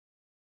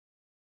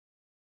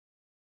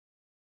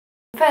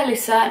fairly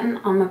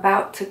certain I'm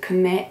about to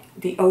commit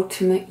the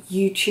ultimate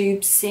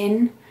YouTube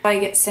sin. If I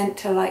get sent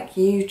to like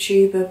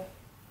YouTuber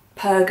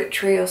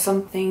purgatory or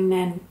something,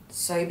 then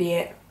so be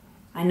it.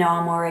 I know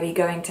I'm already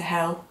going to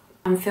hell.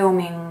 I'm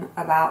filming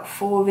about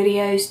 4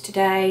 videos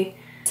today.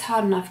 It's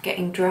hard enough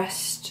getting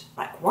dressed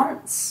like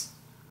once.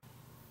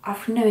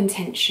 I've no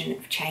intention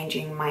of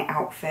changing my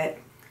outfit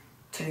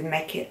to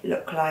make it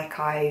look like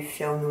I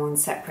film them on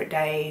separate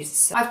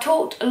days. I've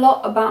talked a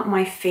lot about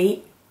my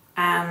feet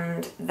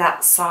and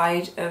that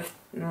side of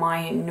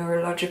my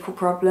neurological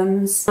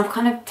problems. I've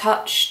kind of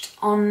touched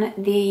on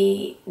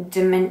the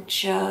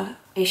dementia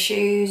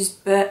issues,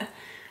 but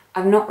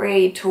I've not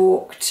really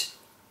talked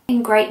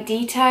in great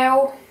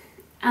detail,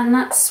 and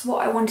that's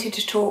what I wanted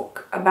to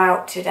talk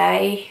about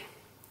today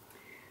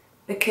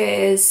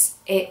because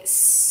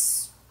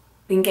it's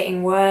been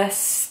getting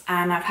worse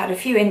and I've had a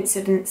few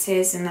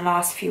incidences in the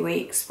last few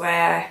weeks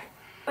where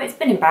it's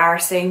been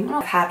embarrassing.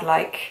 I've had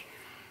like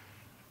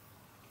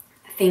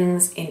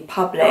things in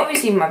public.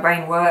 Obviously my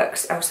brain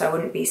works, else I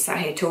wouldn't be sat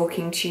here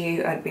talking to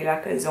you. I'd be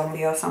like a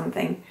zombie or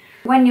something.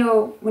 When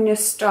you're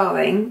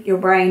starving, your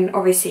brain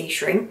obviously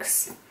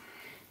shrinks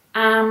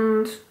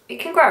and it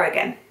can grow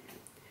again.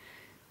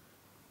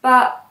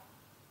 But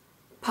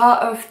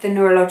part of the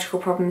neurological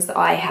problems that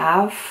I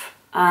have,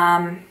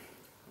 part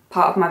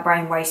of my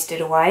brain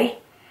wasted away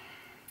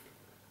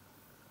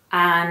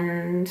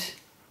and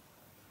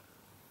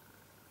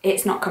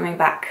it's not coming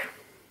back.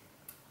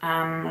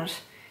 And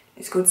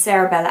it's called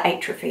cerebellar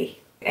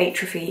atrophy.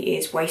 Atrophy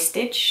is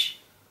wastage,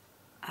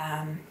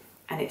 and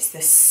it's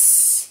the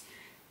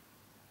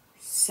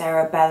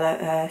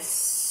cerebellar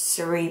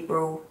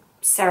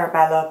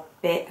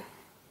bit,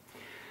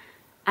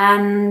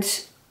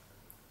 and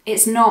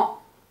it's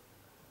not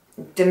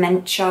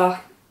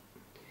dementia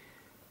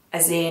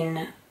as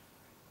in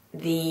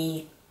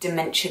the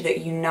dementia that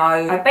you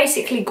know. I've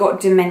basically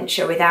got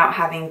dementia without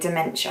having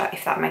dementia,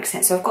 if that makes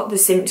sense. So I've got the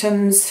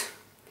symptoms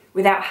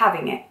without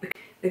having it,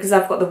 because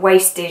I've got the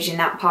wastage in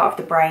that part of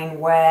the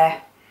brain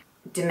where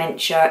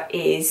dementia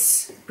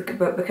is,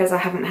 but because I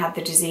haven't had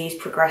the disease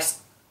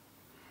progress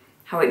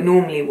how it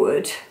normally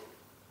would,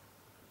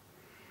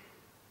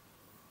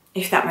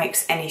 if that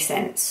makes any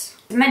sense.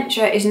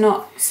 Dementia is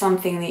not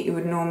something that you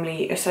would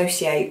normally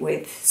associate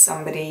with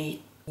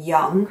somebody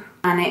young,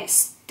 and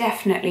it's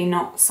definitely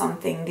not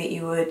something that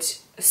you would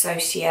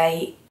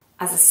associate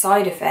as a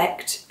side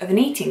effect of an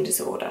eating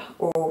disorder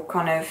or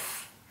kind of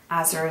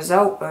as a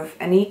result of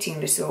an eating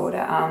disorder,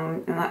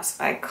 and that's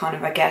I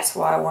guess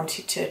why I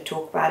wanted to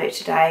talk about it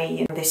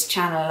today. In this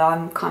channel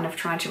I'm kind of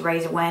trying to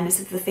raise awareness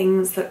of the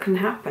things that can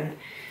happen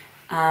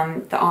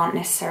that aren't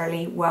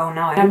necessarily well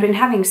known. I've been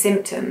having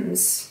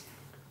symptoms,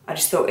 I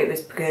just thought it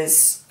was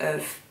because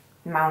of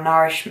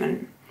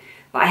malnourishment,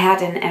 but I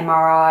had an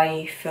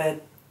MRI for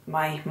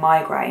my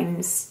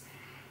migraines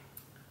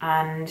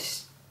and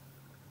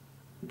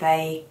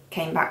they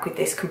came back with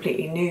this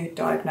completely new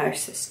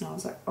diagnosis, and I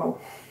was like, oh.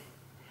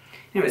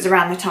 And it was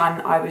around the time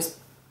that I was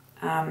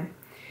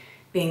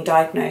being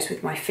diagnosed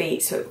with my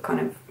feet, so it kind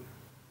of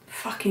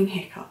fucking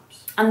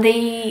hiccups. And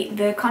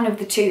the kind of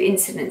the 2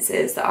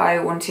 incidences that I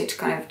wanted to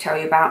kind of tell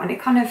you about, and it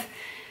kind of,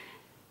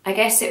 I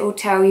guess it will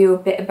tell you a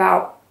bit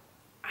about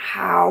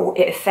how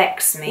it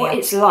affects me, what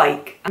it's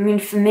like. I mean,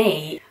 for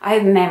me, I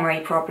have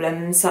memory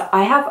problems.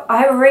 I have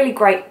a really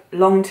great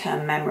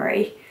long-term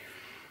memory,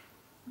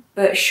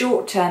 but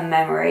short-term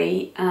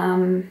memory,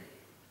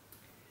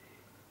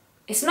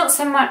 it's not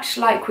so much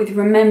like with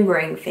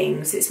remembering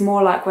things, it's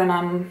more like when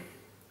I'm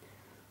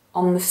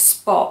on the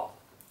spot,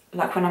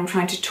 like when I'm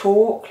trying to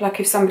talk, like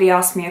if somebody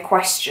asks me a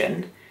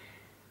question,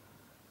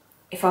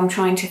 if I'm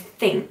trying to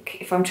think,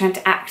 if I'm trying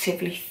to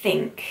actively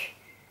think,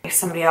 if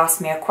somebody asks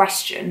me a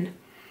question,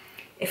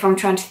 if I'm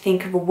trying to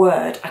think of a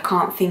word, I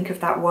can't think of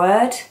that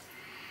word.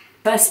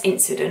 First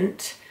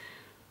incident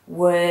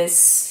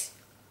was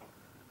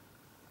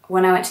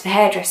when I went to the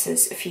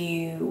hairdressers a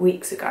few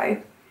weeks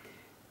ago,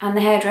 and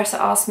the hairdresser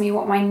asked me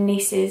what my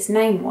niece's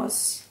name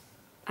was.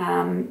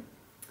 I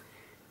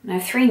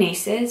have 3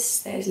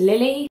 nieces. There's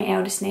Lily, my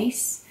eldest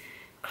niece,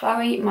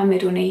 Chloe, my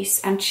middle niece,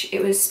 and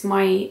it was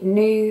my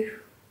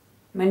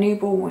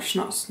newborn, well, she's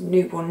not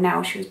newborn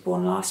now, she was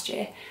born last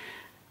year,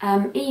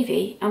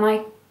 Evie, and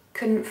I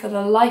couldn't for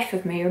the life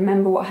of me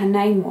remember what her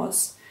name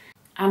was.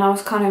 And I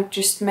was kind of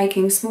just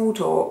making small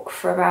talk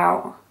for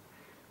about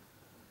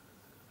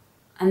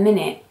a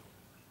minute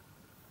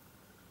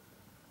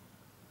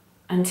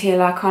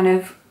until I kind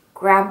of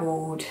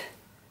grabbled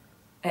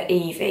at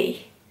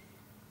Evie.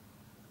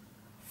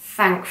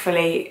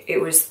 Thankfully it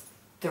was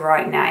the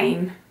right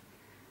name.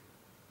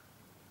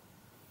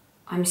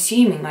 I'm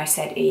assuming I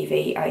said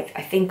Evie. I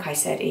think I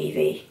said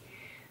Evie.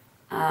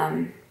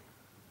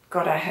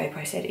 God, I hope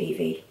I said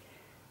Evie.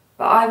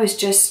 But I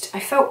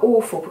felt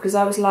awful because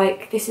I was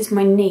like, this is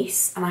my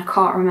niece and I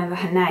can't remember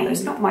her name.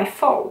 It's not my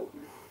fault.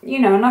 You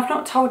know, and I've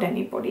not told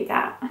anybody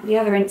that. The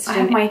other incident,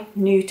 I had my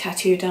new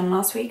tattoo done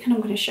last week and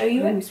I'm going to show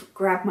you it. I almost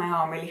grabbed my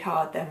arm really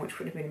hard then, which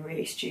would have been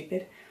really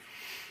stupid.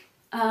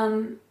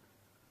 And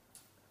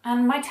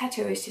my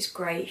tattooist is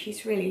great,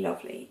 he's really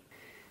lovely.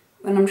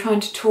 when I'm trying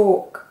to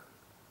talk,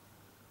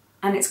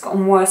 and it's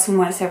gotten worse and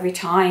worse every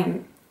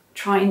time,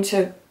 trying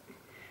to,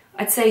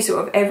 I'd say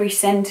sort of every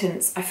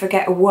sentence, I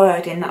forget a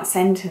word in that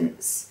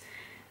sentence.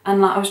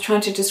 And like I was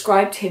trying to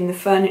describe to him the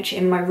furniture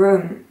in my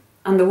room,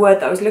 and the word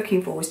that I was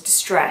looking for was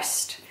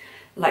distressed.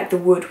 Like the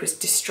wood was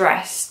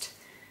distressed.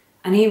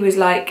 And he was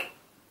like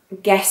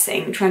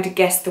guessing, trying to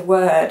guess the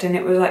word, and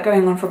it was like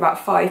going on for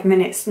about 5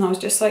 minutes, and I was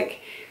just like,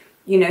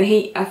 you know,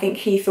 I think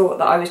he thought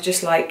that I was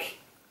just like,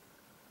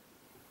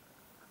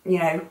 you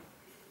know,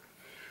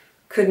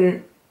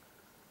 couldn't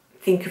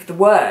think of the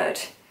word.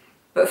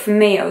 But for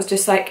me, I was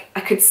just like,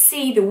 I could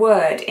see the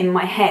word in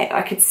my head.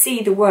 I could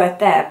see the word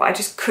there, but I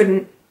just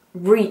couldn't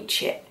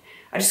reach it.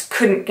 I just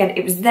couldn't get it.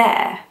 It was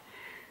there.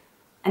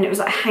 And it was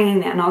like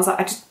hanging there. And I was like,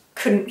 I just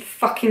couldn't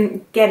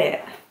fucking get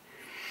it.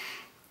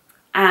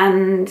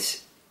 And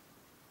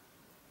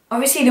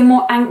obviously the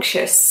more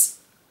anxious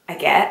I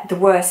get, the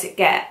worse it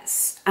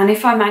gets. And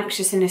if I'm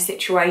anxious in a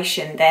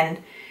situation,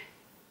 then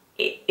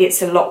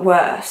it's a lot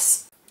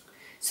worse.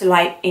 So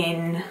like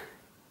in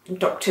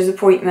doctor's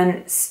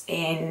appointments,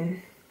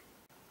 in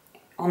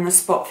on the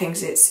spot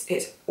things,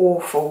 it's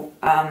awful.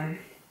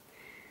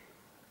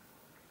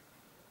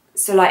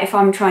 So like if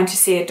I'm trying to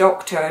see a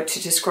doctor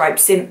to describe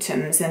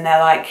symptoms and they're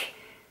like,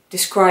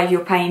 describe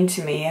your pain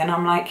to me, and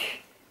I'm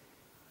like,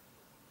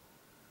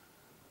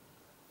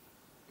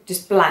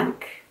 just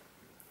blank.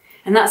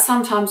 And that's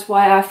sometimes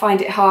why I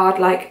find it hard,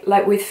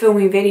 like with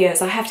filming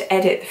videos, I have to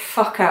edit the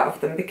fuck out of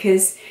them,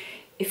 because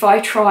if I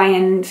try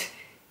and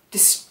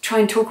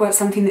talk about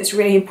something that's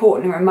really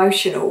important or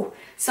emotional,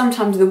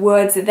 sometimes the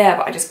words are there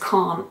but I just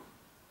can't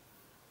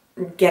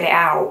get it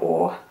out,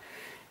 or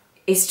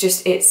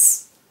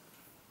it's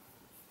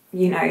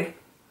you know,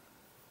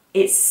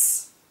 I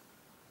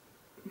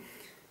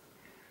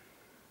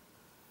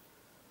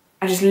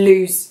just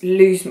lose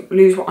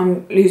what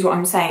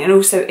I'm saying. And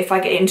also if I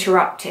get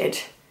interrupted,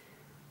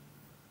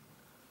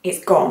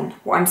 it's gone.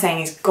 What I'm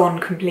saying is gone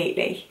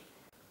completely,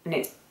 and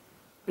it's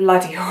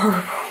bloody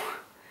horrible.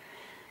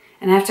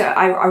 And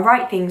I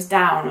write things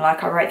down,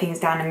 like I write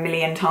things down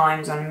 1,000,000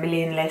 times on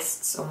 1,000,000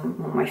 lists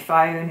on my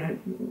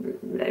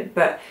phone,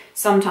 but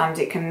sometimes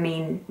it can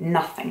mean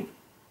nothing.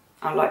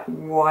 I'm like,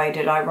 why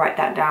did I write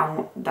that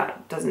down?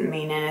 That doesn't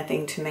mean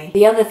anything to me.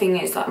 The other thing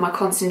is like my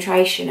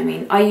concentration. I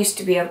mean, I used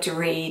to be able to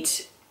read,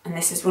 and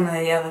this is one of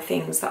the other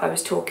things that I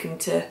was talking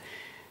to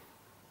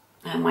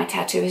my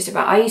tattooist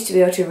about. I used to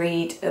be able to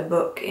read a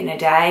book in a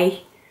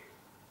day,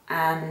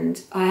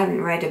 and I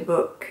haven't read a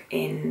book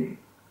in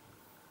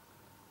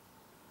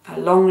a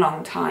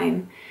long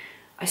time.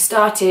 I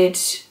started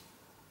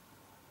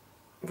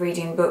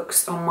reading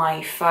books on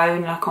my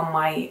phone, like on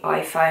my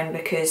iPhone,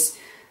 because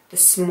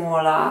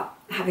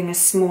having a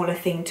smaller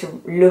thing to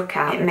look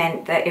at, it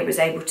meant that it was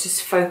able to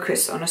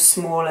focus on a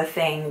smaller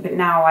thing, but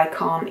now I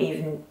can't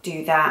even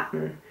do that.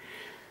 And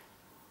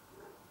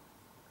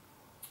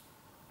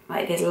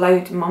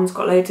like Mum's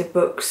got loads of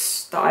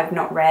books that I've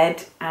not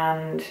read,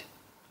 and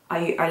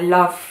I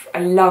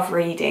love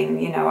reading.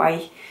 You know,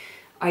 I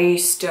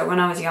used to, when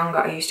I was younger,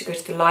 I used to go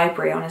to the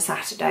library on a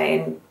Saturday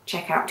and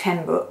check out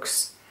 10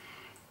 books,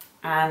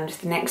 and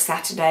the next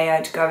Saturday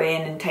I'd go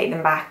in and take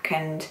them back,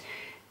 and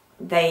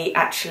they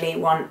actually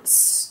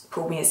once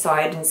pulled me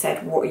aside and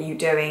said, what are you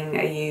doing?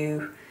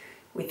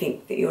 We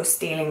think that you're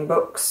stealing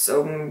books,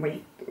 or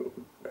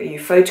are you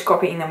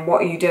photocopying them?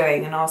 What are you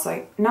doing? And I was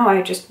like, no,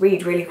 I just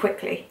read really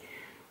quickly.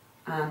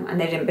 And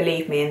they didn't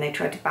believe me, and they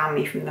tried to ban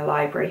me from the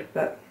library,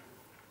 but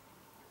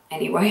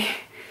anyway.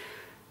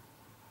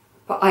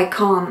 But I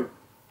can't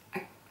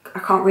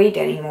read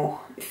anymore.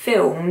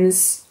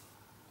 Films,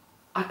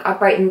 I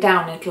break them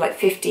down into like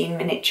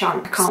 15-minute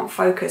chunks. I can't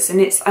focus,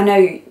 and I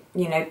know,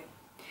 you know,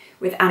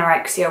 with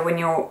anorexia, when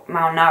you're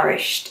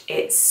malnourished,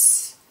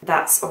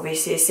 that's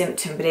obviously a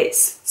symptom, but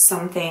it's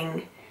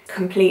something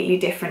completely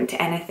different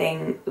to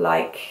anything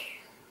that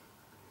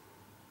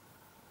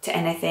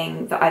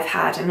I've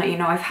had. And you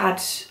know, I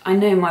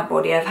know my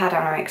body, I've had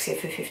anorexia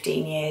for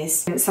 15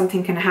 years, and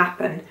something can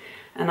happen,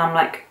 and I'm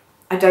like,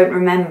 I don't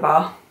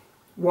remember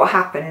what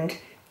happened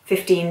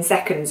 15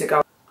 seconds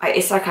ago.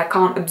 It's like I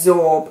can't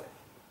absorb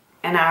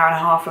an hour and a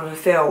half of a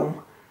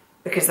film,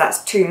 because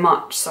that's too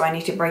much, so I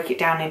need to break it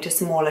down into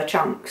smaller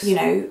chunks. You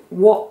know,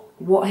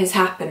 what has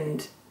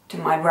happened to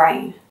my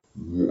brain?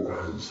 What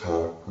has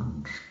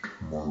happened to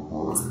my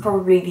brain? It's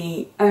probably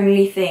the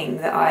only thing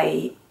that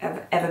I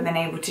have ever been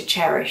able to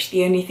cherish,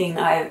 the only thing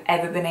that I've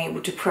ever been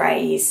able to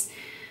praise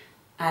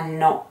and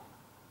not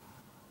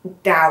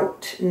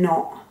doubt,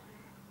 not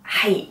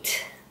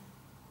hate,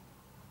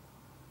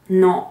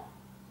 not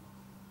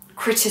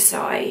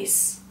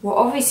criticise. Well,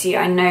 obviously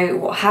I know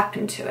what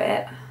happened to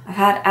it. I've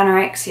had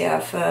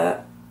anorexia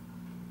for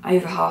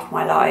over half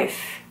my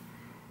life,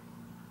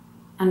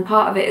 and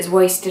part of it is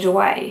wasted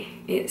away.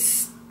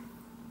 It's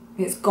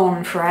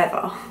gone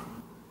forever.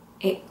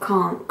 It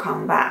can't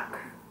come back.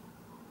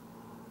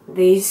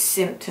 These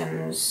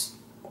symptoms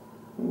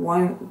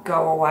won't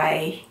go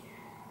away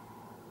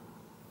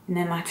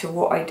no matter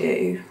what I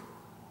do.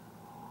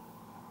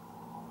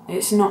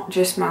 It's not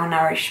just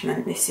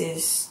malnourishment, this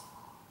is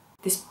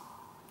this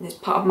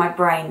part of my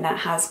brain that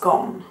has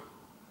gone.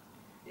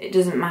 It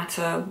doesn't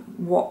matter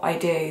what I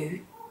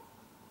do,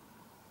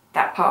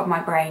 that part of my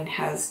brain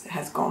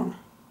has gone.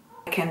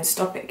 I can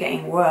stop it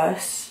getting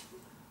worse,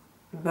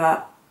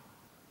 but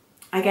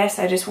I guess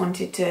I just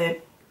wanted to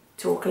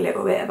talk a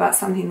little bit about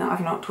something that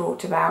I've not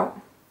talked about.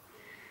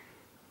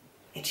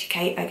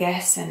 Educate, I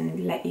guess,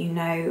 and let you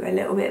know a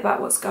little bit about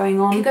what's going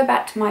on. If you go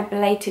back to my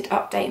belated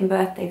update and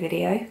birthday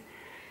video,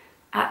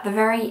 at the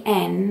very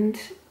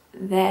end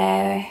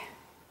there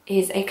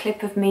is a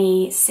clip of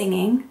me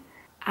singing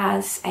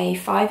as a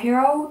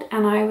 5-year-old,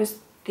 and I was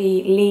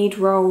the lead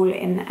role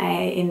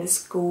in the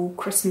school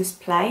Christmas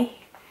play,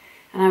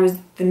 and I was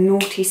the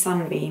naughty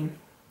sunbeam.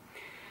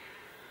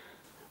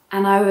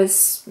 And I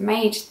was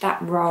made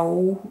that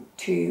role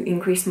to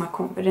increase my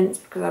confidence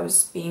because I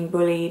was being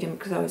bullied and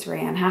because I was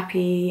very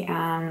unhappy.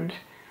 And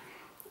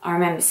I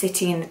remember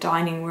sitting in the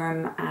dining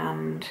room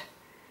and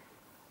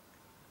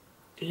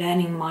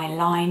learning my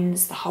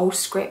lines, the whole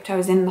script. I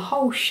was in the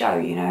whole show,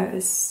 you know, it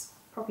was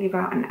probably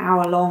about an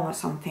hour long or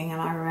something.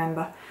 And I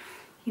remember,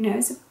 you know,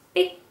 it's a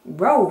big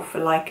role for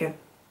like a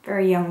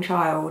very young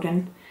child.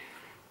 And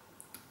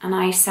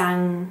I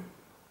sang,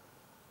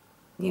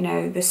 you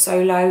know, the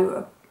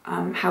solo,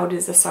 how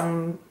does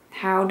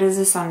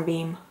a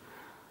sunbeam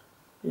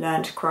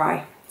learn to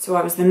cry? So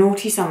I was the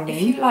naughty sunbeam.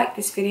 If you like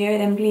this video,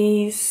 then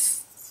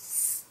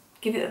please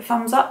give it a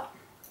thumbs up,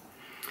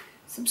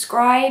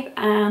 subscribe,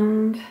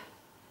 and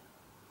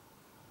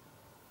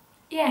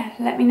yeah,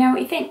 let me know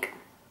what you think.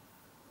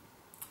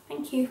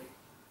 Thank you.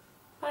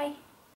 Bye.